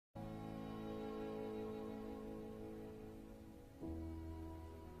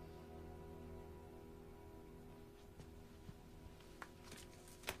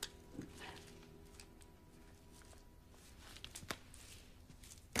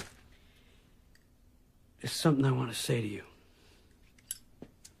There's something I want to say to you.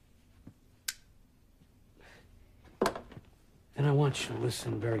 And I want you to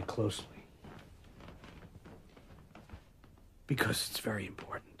listen very closely. Because it's very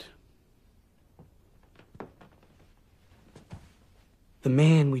important. The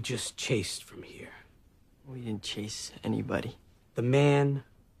man we just chased from here. We didn't chase anybody. The man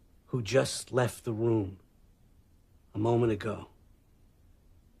who just left the room a moment ago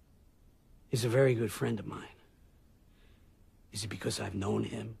is a very good friend of mine. Is it because I've known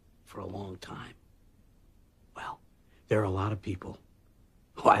him for a long time? Well, there are a lot of people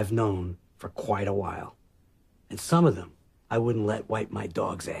who I've known for quite a while. And some of them I wouldn't let wipe my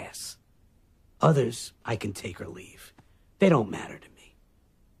dog's ass. Others I can take or leave. They don't matter to me.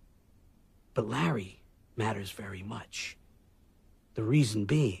 But Larry matters very much. The reason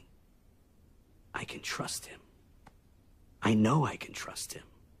being, I can trust him. I know I can trust him.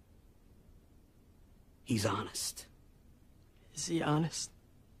 He's honest. Is he honest?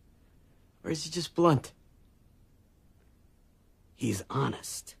 Or is he just blunt? He's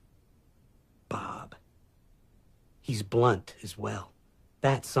honest, Bob. He's blunt as well.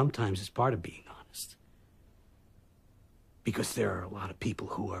 That sometimes is part of being honest. Because there are a lot of people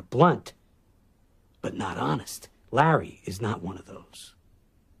who are blunt, but not honest. Larry is not one of those.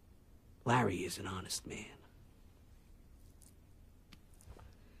 Larry is an honest man.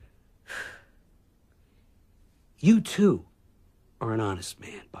 You, too, are an honest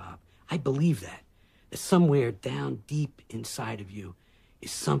man, Bob. I believe that. That somewhere down deep inside of you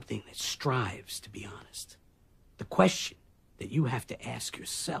is something that strives to be honest. The question that you have to ask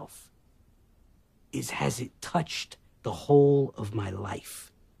yourself is, has it touched the whole of my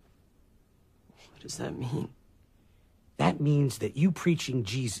life? What does that mean? That means that you preaching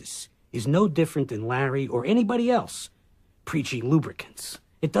Jesus is no different than Larry or anybody else preaching lubricants.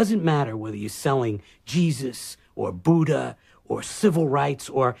 It doesn't matter whether you're selling Jesus or Buddha or civil rights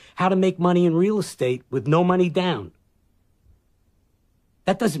or how to make money in real estate with no money down.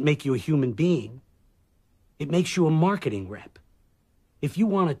 That doesn't make you a human being. It makes you a marketing rep. If you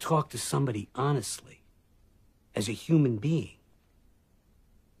want to talk to somebody honestly, as a human being,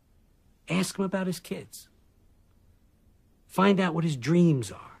 ask him about his kids. Find out what his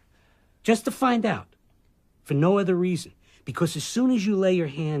dreams are. Just to find out. For no other reason. Because as soon as you lay your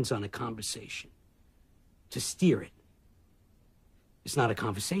hands on a conversation to steer it, it's not a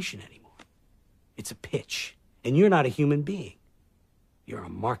conversation anymore. It's a pitch. And you're not a human being. You're a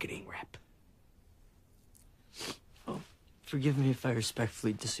marketing rep. Oh, forgive me if I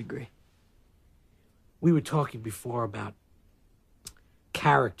respectfully disagree. We were talking before about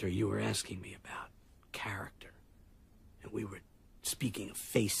character. You were asking me about character. And we were speaking of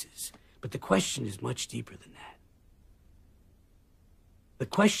faces. But the question is much deeper than that. The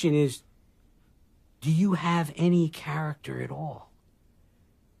question is, do you have any character at all?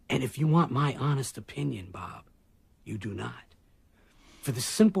 And if you want my honest opinion, Bob, you do not. For the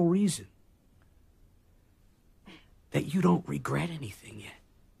simple reason that you don't regret anything yet.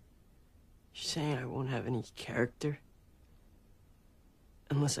 You're saying I won't have any character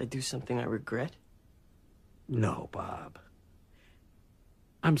unless I do something I regret? No, Bob.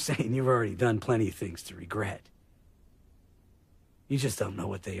 I'm saying you've already done plenty of things to regret. You just don't know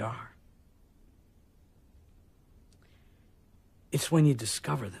what they are. It's when you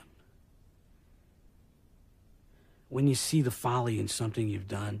discover them. When you see the folly in something you've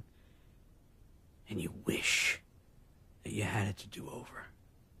done, and you wish that you had it to do over.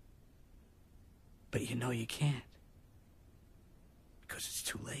 But you know you can't. Because it's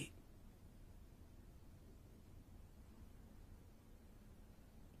too late.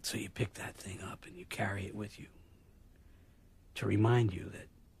 So you pick that thing up and you carry it with you to remind you that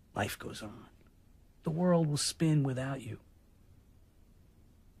life goes on. The world will spin without you.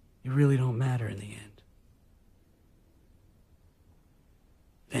 You really don't matter in the end.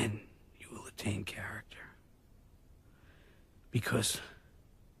 Then you will attain character. Because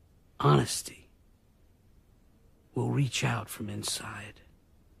honesty will reach out from inside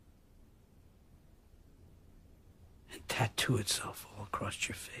and tattoo itself all across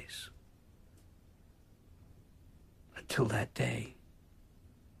your face. Until that day,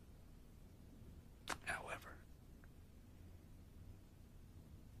 however,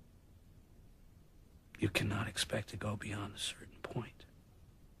 you cannot expect to go beyond a certain point.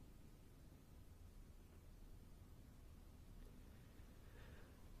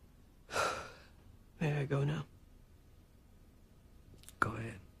 May I go now?